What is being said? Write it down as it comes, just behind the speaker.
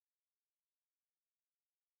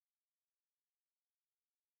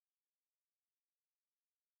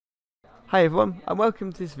Hi everyone, and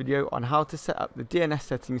welcome to this video on how to set up the DNS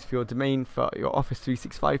settings for your domain for your Office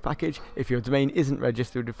 365 package if your domain isn't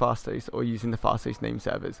registered with Fasthosts or using the Fasthosts name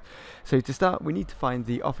servers. So to start, we need to find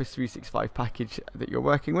the Office 365 package that you're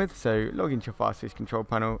working with. So log into your Fasthosts control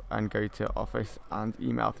panel and go to Office and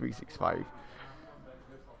Email 365.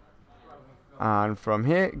 And from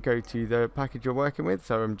here, go to the package you're working with.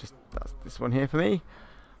 So that's this one here for me.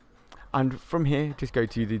 And from here, just go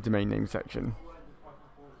to the domain name section.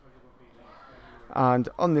 And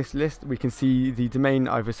on this list we can see the domain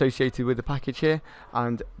I've associated with the package here,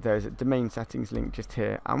 and there's a domain settings link just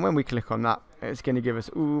here, and when we click on that it's going to give us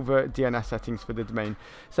all the DNS settings for the domain.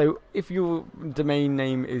 So if your domain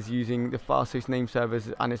name is using the Fasthosts name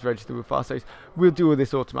servers and it's registered with Fasthosts, we'll do all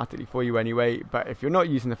this automatically for you anyway. But if you're not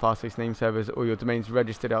using the Fasthosts name servers or your domain's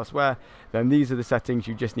registered elsewhere, then these are the settings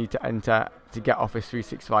you just need to enter to get Office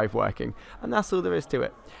 365 working, and that's all there is to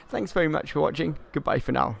it. Thanks very much for watching. Goodbye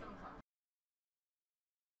for now.